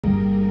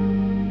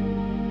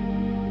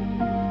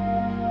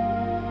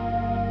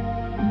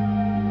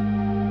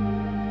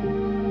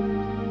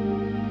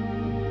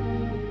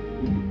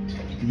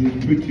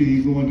this preacher,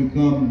 he's going to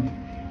come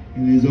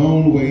in his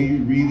own way,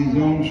 read his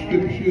own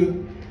scripture,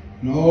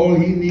 and all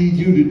he needs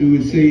you to do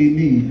is say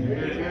amen.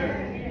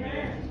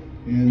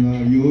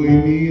 And your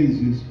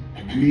amen is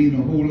mean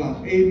a whole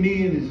lot.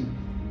 Amen is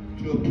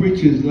to a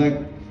preacher is like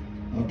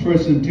a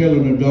person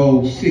telling a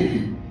dog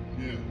sicken.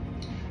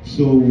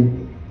 So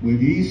when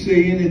he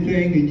say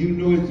anything and you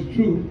know it's the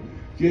truth,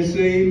 just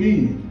say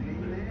amen.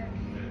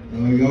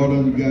 Y'all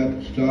done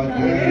got started.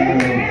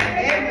 Amen.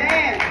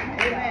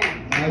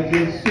 I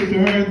just sit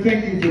there and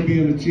thank you for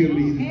being a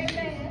cheerleader.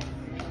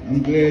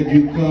 I'm glad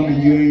you come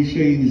and you ain't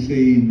ashamed to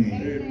say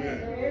amen.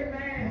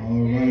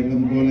 All right,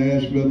 I'm going to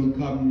ask Brother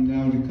Carpenter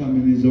now to come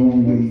in his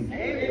own way.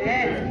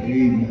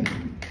 Amen.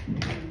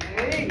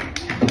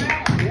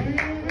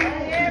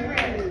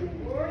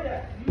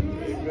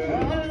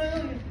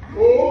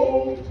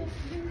 Oh,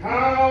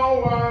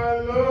 how I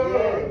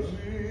love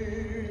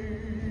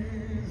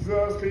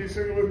Jesus. Can you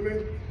sing it with me?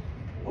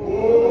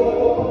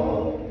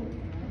 Oh,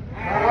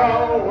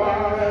 how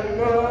I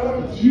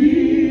love Jesus.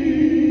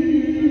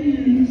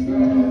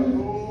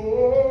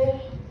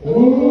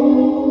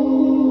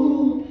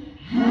 Oh,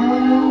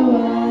 how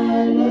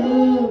I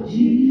love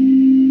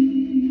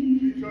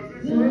Jesus. Because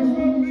it's first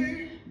of me.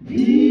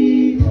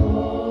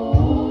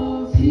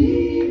 Because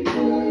he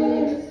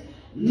first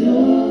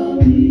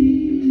loved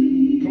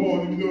me. Come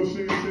on, you know,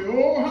 sing and say,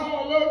 oh, how I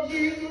love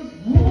Jesus.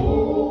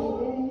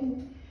 Oh,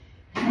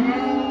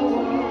 how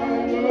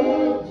I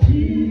love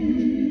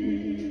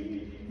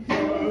Jesus.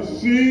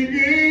 Sing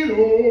it, oh.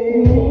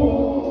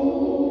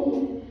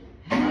 Oh,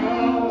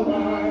 how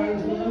I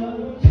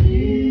love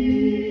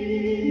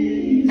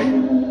Jesus.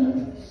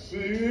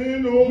 Sing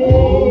it,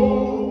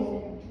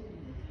 oh.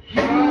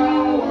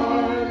 How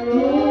I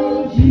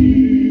love Jesus.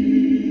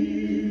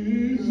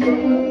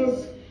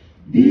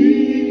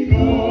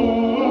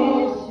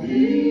 Because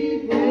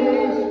he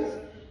first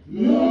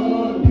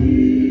loved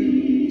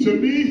me. To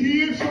me,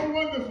 he is so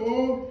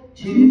wonderful.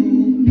 To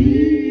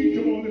me,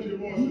 Come on, lift your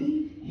voices.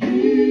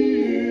 he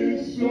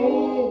is so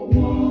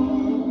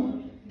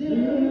wonderful.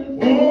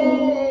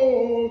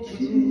 Oh,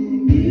 To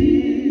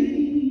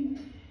me,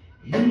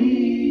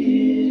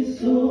 he is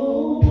so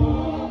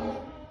wonderful.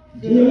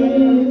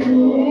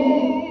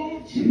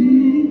 To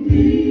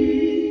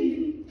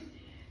me,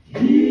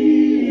 he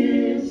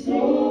is so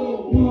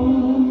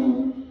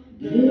wonderful.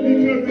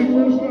 because he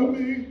first loved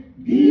me.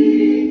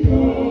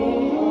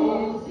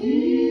 Because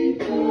he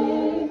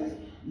first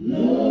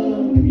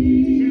loved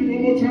me. Sing it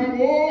one more time.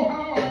 Oh,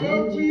 how I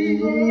love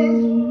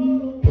Jesus.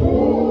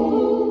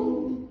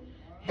 Oh,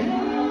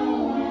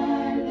 how I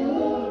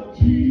love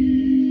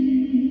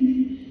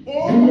Jesus. Oh,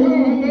 how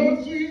I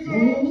love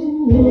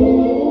Jesus.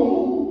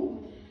 Oh,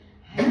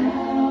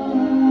 how I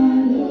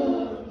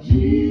love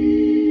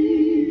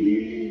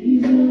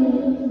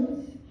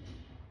Jesus.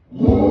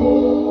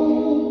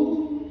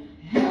 Oh,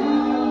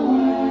 how I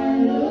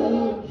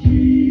love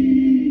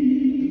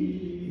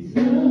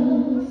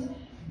Jesus.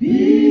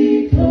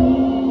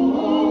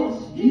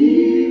 Because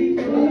he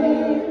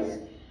first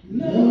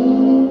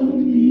loved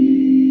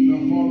me. Now,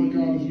 Father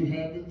God, as you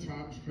have in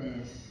times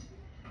past,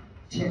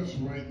 touch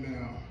right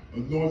now.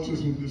 Anoint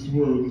us with this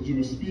word that you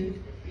will speak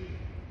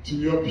to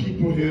your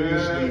people here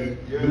this day.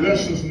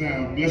 Bless us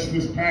now. Bless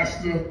this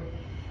pastor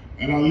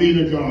and our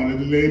leader, God, in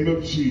the name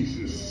of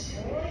Jesus.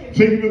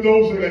 Thank you for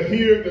those that are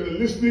here, that are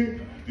listening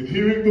and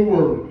hearing the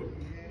word,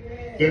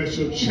 that it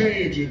shall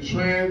change and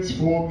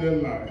transform their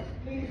life.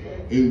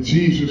 In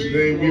Jesus'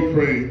 name we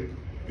pray.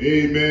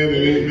 Amen and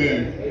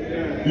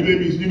amen. You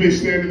may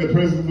stand in the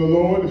presence of the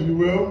Lord, if you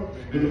will,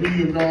 with the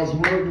reading of God's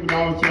word. Give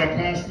honor to our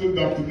pastor,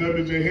 Dr.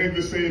 W.J.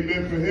 Hendricks. Say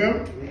amen for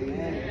him.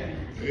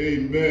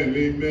 Amen,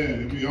 amen.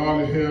 And we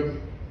honor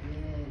him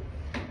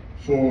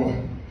for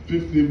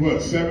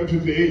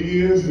 58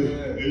 years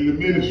in the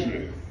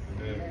ministry.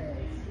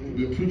 I've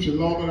been preaching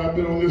longer than I've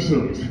been on this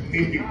service.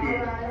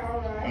 Amen.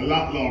 A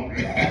lot longer.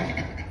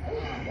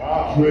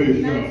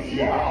 Praise God.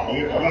 Yeah,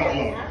 a lot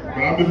longer.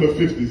 But I'm in my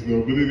 50s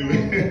though, but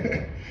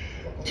anyway.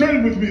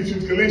 Turn with me to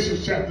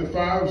Galatians chapter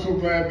 5. I'm so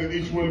glad that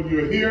each one of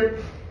you are here.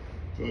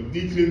 So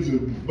deacons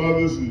and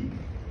brothers and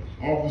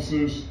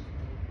officers,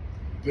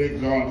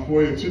 thank God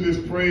for you. To this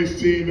praise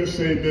team, let's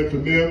say amen for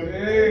them.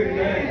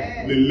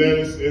 Amen. They led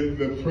us in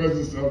the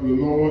presence of the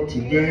Lord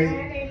today.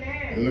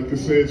 Amen. And like I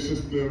said,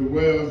 Sister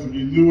Wells, if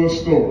you knew her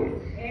story.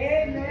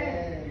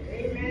 Amen.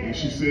 And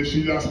she said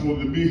she's not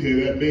supposed to be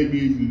here. That may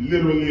be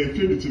literally and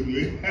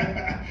figuratively,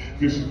 because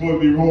she's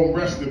supposed to be home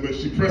resting, but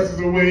she presses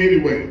her way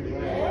anyway.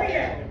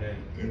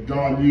 And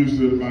God used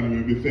her in a mighty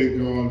way. We thank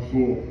God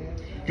for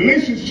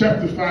Galatians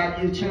chapter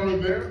 5. You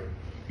turn there.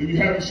 If you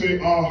haven't, say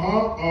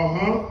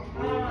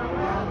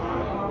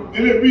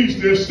And it reads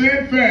there,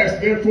 stand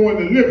fast therefore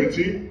in the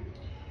liberty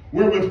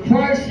wherewith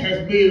Christ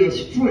has made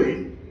us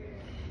free,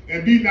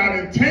 and be not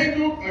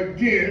entangled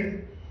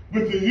again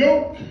with the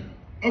yoke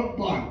of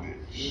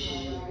bondage.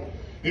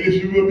 And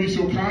if you will be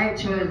so kind,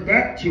 turn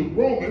back to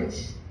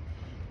Romans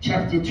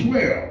chapter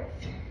 12.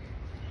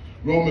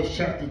 Romans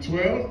chapter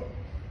 12.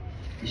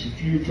 Just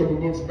a couple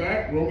books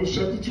back. Romans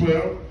chapter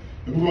 12.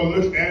 And we're going to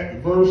look at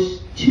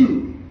verse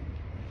 2.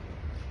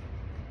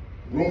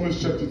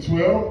 Romans chapter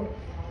 12,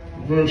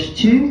 verse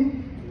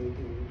 2.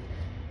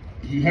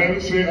 If you have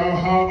it, say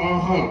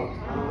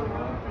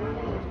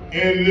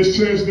And it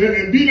says there,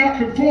 and be not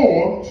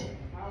conformed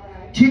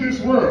to this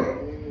world,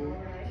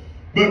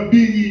 but be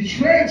ye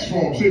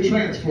transformed, say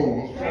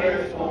transformed,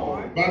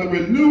 by the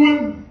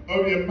renewing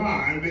of your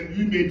mind, that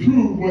you may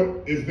prove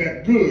what is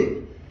that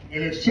good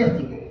and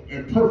acceptable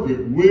and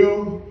perfect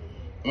will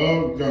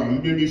of God.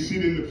 You may be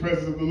seated in the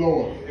presence of the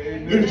Lord.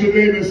 Look at your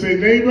neighbor and say,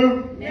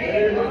 neighbor,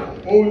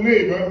 oh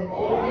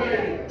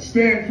neighbor,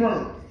 stand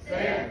firm.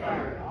 Stand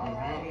firm.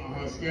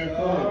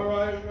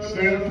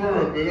 Stand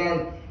firm. And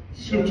our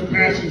scripture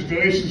passage,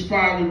 Galatians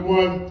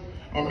 5:1,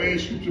 our main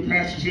scripture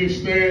passage here,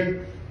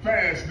 stand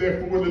fast,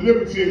 therefore, with the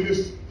liberty. And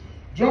this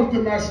jumped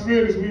in my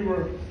spirit as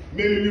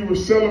many of you were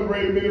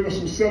celebrating, many of us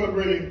were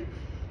celebrating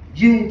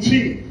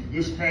Juneteenth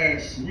this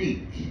past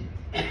week.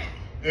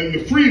 And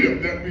the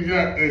freedom that we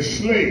got as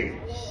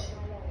slaves.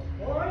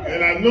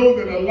 And I know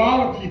that a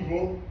lot of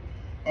people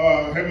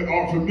are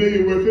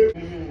familiar with it,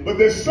 but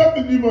there's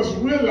something you must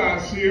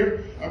realize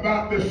here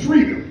about the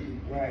freedom.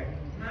 Right.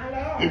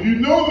 If you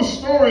know the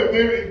story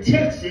there in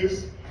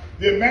Texas,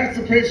 the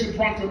Emancipation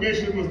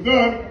Proclamation was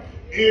done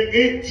in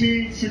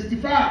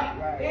 1865.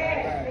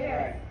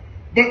 Right.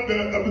 But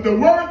the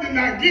word did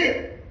not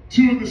get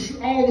to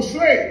all the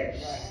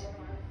slaves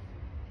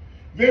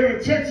there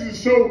in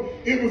Texas. So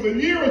it was a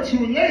year or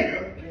two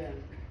later,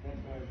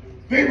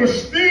 they were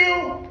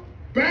still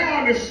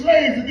bound as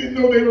slaves and didn't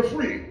know they were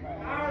free.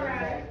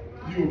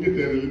 You will get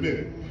that in a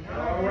minute.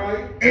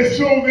 And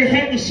so they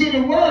had to send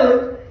a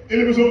word,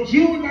 and it was on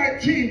June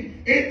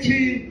 19,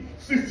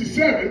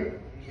 1867.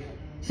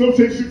 Some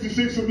say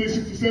 66, some say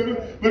 67,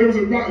 but it was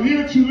about a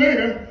year or two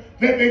later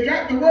that they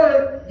got the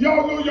word,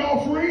 y'all know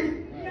y'all free?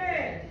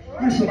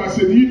 And somebody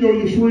said, do you know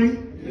you're free?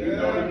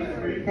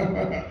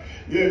 Yeah.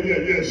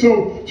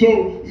 So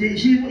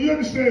you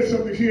understand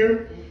something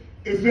here,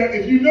 is that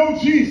if you know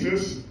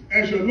Jesus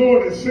as your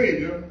Lord and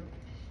Savior,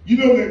 you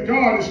know that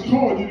God has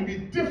called you to be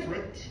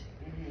different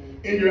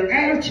in your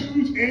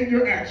attitudes and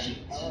your actions.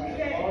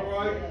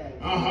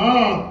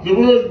 The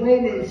word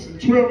Romans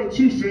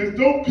 12:2 says,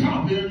 don't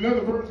copy.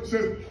 Another verse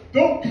says,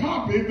 don't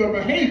copy the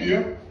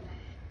behavior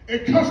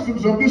and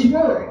customs of this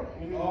world.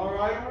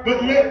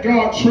 But let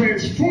God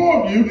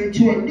transform you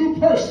into a new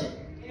person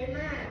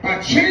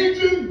by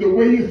changing the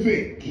way you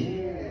think.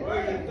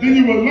 Then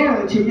you will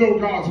learn to know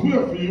God's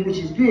will for you, which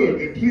is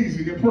good and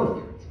pleasing and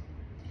perfect.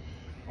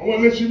 I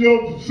want to let you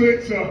know,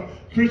 some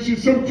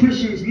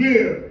Christians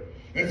live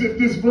as if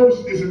this verse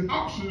is an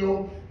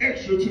optional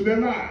extra to their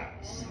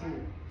lives.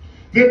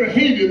 Their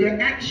behavior, their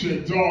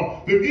actions,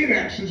 or their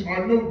inactions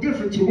are no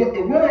different to what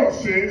the world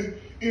says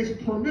is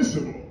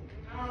permissible.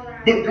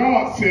 But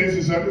God says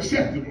is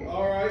unacceptable.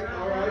 All right.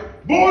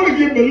 Born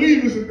again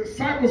believers and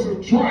disciples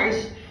of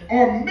Christ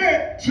are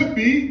meant to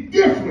be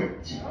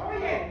different.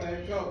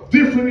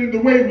 Different in the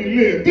way we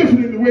live,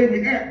 different in the way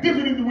we act,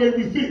 different in the way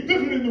we think,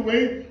 different in the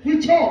way we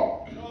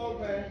talk.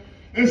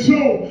 And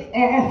so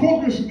our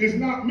focus is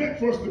not meant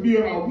for us to be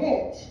on our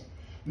wants,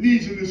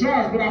 needs, and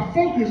desires, but our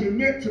focus is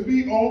meant to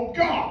be on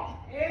God.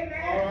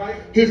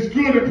 His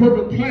good and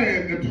perfect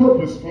plan and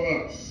purpose for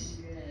us.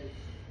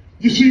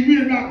 You see, we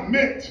are not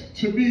meant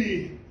to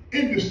be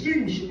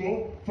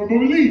indistinguishable from a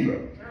believer.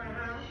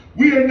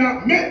 We are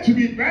not meant to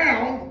be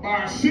bound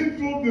by our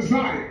sinful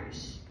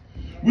desires.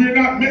 We are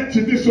not meant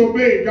to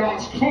disobey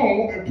God's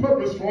call and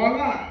purpose for our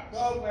lives.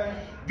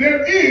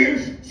 There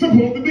is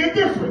supposed to be a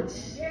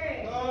difference.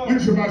 Look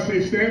at somebody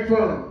say, stand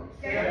firm.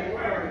 Stand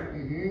firm.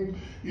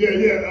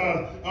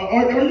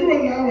 Are you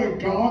allowing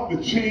God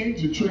to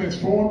change and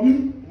transform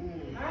you?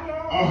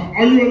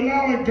 Are you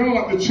allowing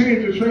God to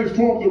change and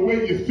transform the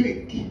way you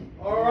think?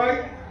 All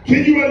right.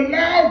 Can you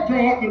allow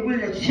God to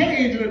bring a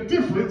change and a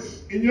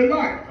difference in your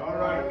life? All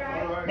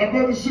right. My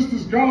brothers and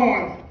sisters,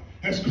 God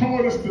has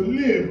called us to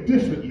live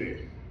differently.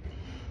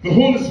 The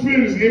Holy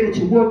Spirit is able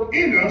to work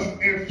in us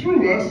and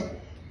through us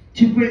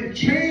to bring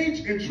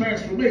change and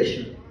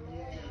transformation.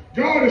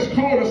 God has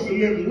called us to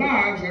live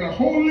lives that are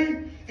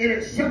holy and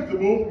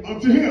acceptable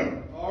unto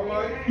Him. All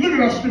right. Look at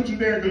our scripture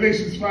there in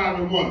Galatians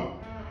 5:1.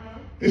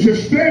 It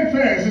says, stand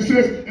fast. It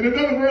says, in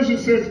another version,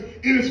 it says,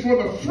 it is for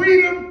the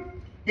freedom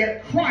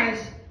that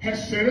Christ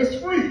has set us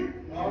free.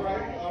 All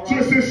right. So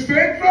it says,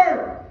 stand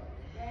firm.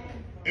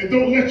 And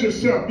don't let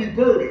yourself be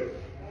burdened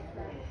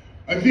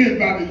again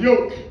by the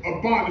yoke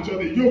of bondage or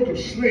the yoke of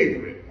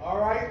slavery. All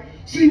right.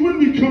 See, when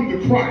we come to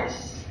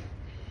Christ,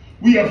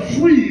 we are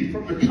freed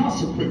from the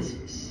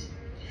consequences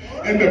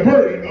and the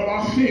burden of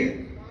our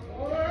sin.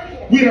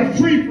 We are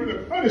free from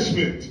the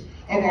punishment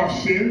of our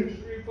sin.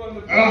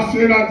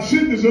 And our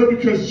sin deserved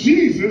because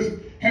Jesus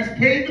has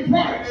paid the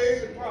price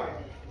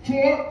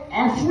for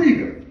our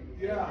freedom.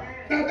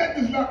 Now, that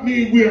does not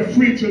mean we are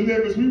free to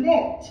live as we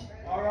want.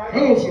 All right.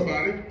 Hello,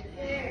 somebody.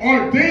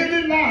 Our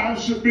daily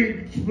lives should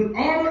bring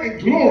honor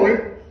and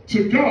glory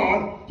to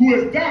God who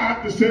has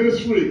died to set us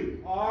free.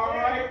 All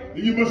right.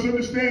 You must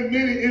understand,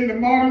 many in the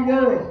modern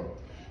world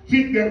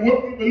think that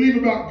what we believe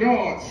about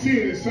God,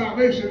 sin, and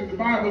salvation in the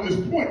Bible is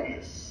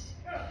pointless.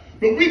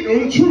 But we know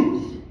the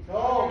truth.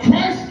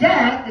 Christ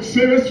died to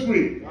set us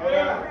free. All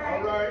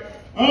right.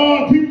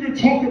 Oh, people can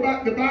talk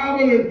about the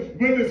Bible and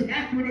whether it's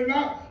accurate or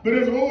not, but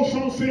as an old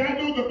song say, I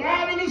know the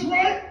Bible is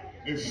right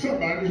and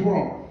somebody's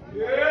wrong.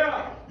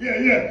 Yeah.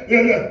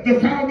 The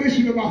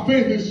foundation of our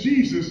faith is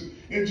Jesus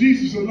and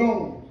Jesus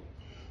alone.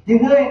 The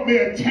world may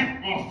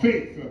attack our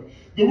faith.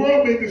 The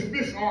world may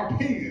dismiss our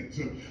opinions.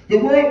 The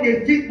world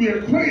may think we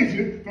are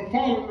crazy for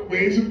following the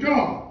ways of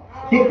God.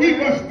 But we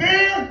must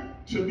dare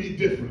to be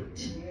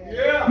different.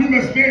 Yeah. We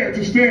must dare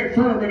to stand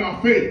firm in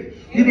our faith.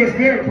 We must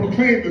dare to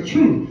proclaim the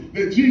truth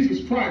that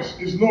Jesus Christ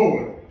is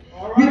Lord.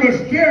 All We right.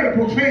 must dare to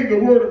proclaim the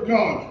word of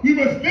God. We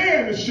must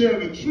dare to share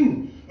the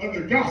truth of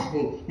the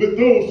gospel with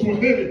those who are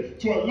headed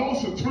to a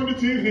lost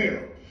eternity in hell.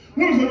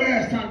 When was the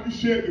last time you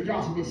shared the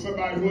gospel with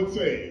somebody who was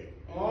saved?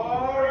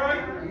 All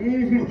right.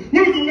 When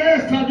was the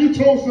last time you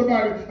told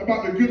somebody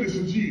about the goodness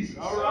of Jesus?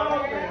 All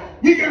right.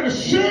 We got to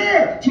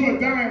share to a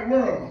dying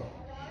world.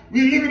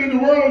 We're living in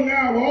a world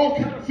now where all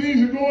kinds of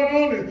things are going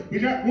on, and we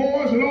got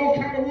wars and all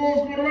kinds of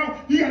wars going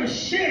around. You got to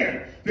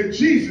share that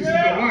Jesus is the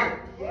light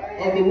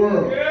of the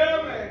world.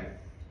 Yeah, man.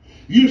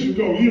 Years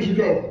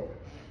ago,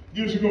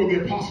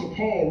 the Apostle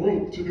Paul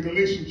wrote to the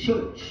Galatian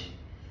church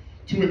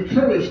to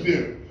encourage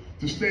them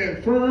to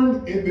stand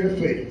firm in their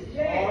faith,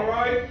 All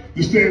right.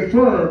 to stand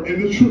firm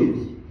in the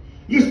truth.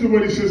 Listen to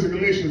what he says in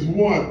Galatians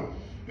 1,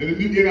 in the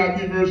New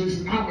NIV version. He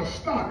says, I'm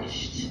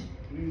astonished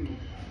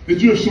that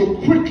you're so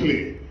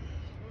quickly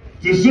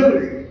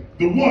deserting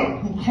the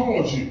one who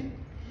called you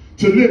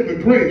to live the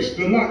grace,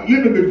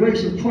 live in the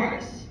grace of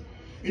Christ.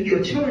 And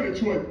you're turning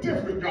to a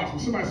different gospel.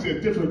 Somebody say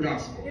a different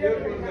gospel.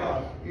 Different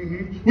God.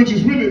 Which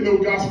is really no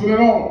gospel at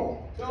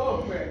all.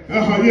 Oh, man.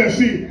 Yeah,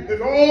 see,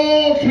 there's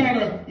all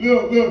kind of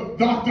little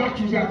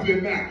doctrines out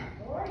there now.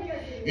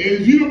 And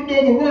if you don't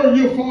know the word,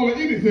 you'll follow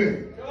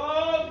anything.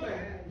 Oh,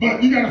 man.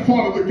 But you got to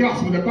follow the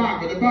gospel, the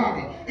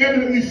Bible.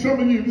 Evidently, some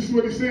of you, this is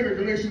what he said in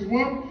Galatians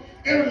 1,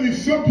 evidently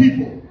some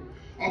people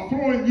are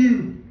throwing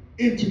you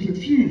into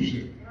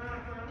confusion,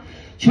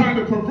 trying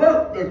to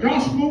pervert the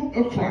gospel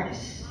of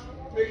Christ.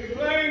 Make it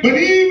plain. But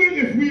even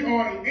if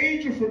an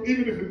angel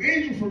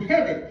from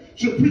heaven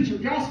should preach a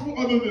gospel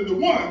other than the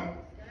one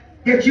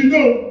that you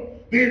know,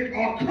 they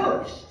are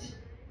cursed.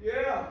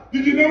 Yeah.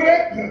 Did you know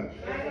that?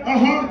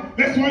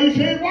 That's why you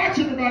can't watch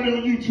everybody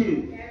on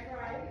YouTube.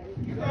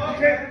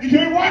 You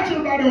can't watch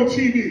everybody on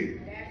TV.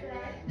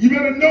 You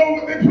better know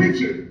what they're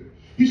preaching.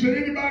 He said,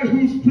 anybody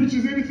who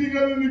preaches anything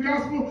other than the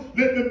gospel,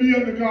 let them be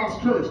under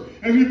God's curse.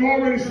 As we've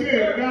already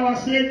said, now I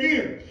say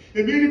again,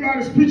 if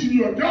anybody's preaching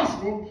you a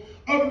gospel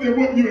other than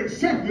what you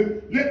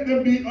accepted, let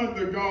them be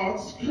under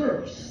God's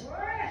curse.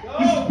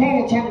 This is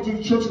Paul talking to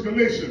the church of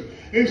Galatia.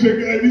 And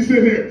he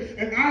said here,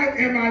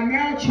 am I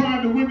now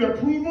trying to win the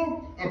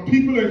approval of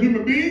people and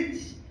human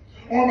beings?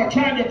 Or am I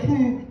trying to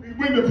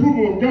win the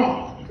approval of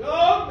God?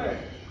 Oh, man.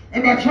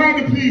 Am I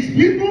trying to please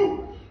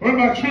people, or am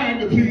I trying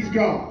to please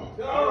God?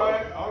 All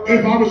right. All right.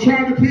 If I was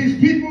trying to please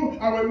people,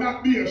 I would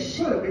not be a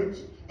servant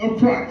of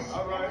Christ.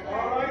 All right.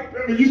 All right.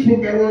 Remember, you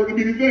spoke that word to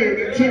me today in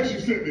that text you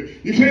sent me.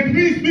 You can't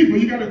please people,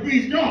 you got to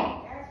please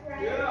God.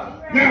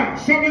 Yeah. Now,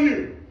 some of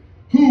you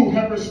who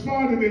have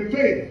responded in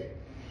faith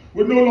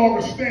were no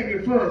longer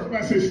standing firm.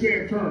 Somebody say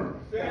stand firm.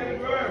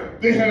 Stand firm.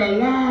 They had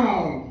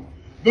allowed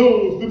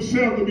those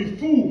themselves to be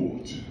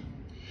fooled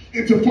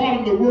into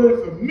following the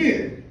words of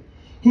men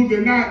who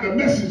denied the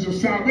message of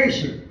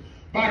salvation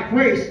by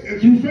grace and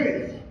through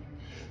faith.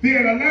 They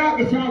had allowed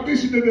the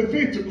foundation of their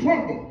faith to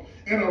crumble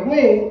and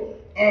erode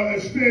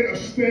instead of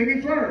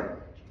standing firm.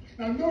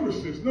 Now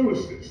notice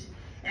this.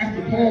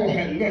 After Paul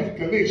had left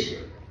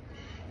Galatia,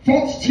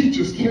 false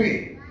teachers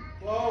came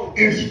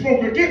and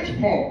spoke against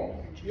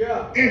Paul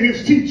and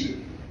his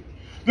teaching.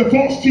 The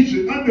false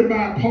teachers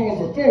undermined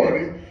Paul's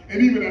authority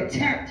and even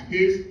attacked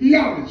his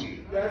theology.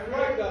 That's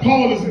right, God.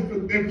 Paul is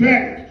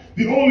emphatic.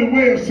 The only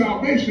way of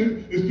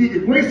salvation is through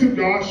the grace of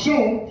God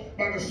shown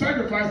by the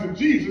sacrifice of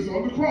Jesus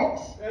on the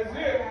cross. That's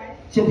it.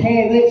 So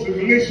Paul wrote in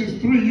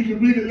Galatians 3, you can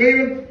read it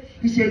later.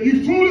 He said,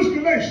 you foolish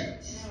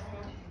Galatians,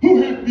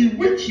 who have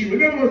bewitched you?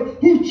 In other words,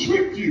 who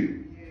tricked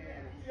you?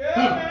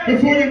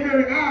 Before your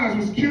very eyes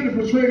was killed and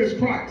portrayed as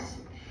Christ.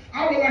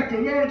 I would like to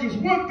learn just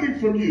one thing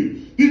from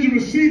you. Did you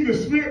receive the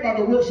Spirit by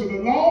the works of the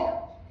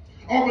law,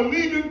 or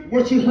believing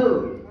what you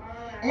heard?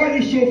 Are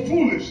you so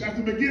foolish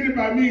after beginning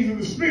by means of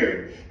the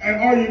Spirit, and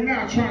are you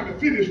now trying to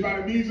finish by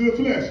the means of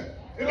the flesh?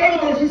 In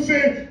other words, he's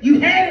saying you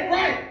had it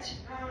right.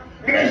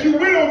 And as you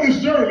went on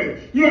this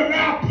journey, you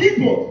allow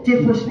people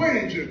to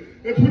persuade you,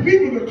 and for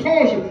people to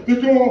cause you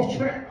to go off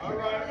track.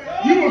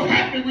 You were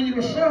happy when you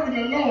were serving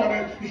the Lord,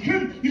 and you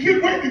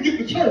couldn't wait to get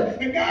to church,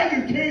 and now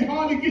you can't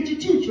hardly get you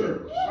to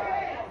church.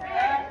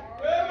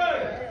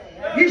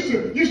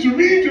 You should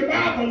read your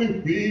Bible,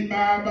 and read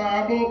my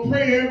Bible,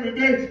 pray every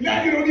day.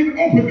 Now you don't even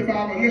open the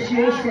Bible unless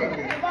you're on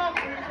Sunday.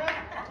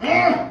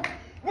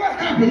 What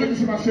happened? Look at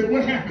somebody say,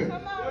 what happened?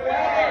 What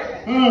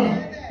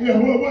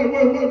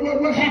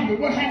happened?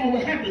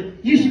 What happened?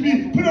 You should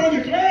be put on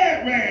your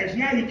glad rags.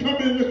 Now you come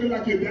in looking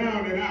like you're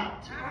down and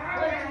out.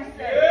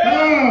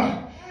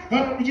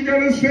 But you got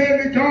to understand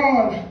that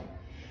God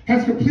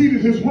has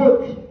completed his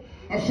work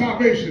of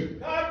salvation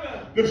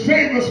to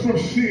save us from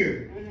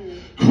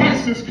sin.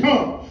 Christ has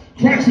come.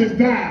 Christ has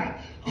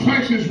died.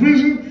 Christ is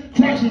risen.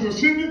 Christ is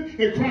ascended.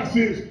 And Christ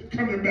is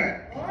coming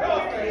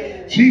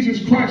back.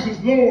 Jesus Christ is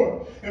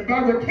Lord. And by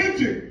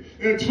repenting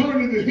and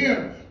turning to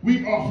him,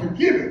 we are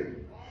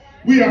forgiven.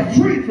 We are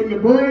free from the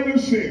burden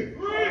of sin.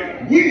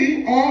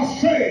 We are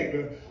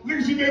saved. Look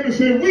at your neighbor and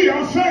say, we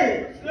are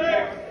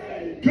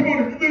saved. Come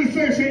on,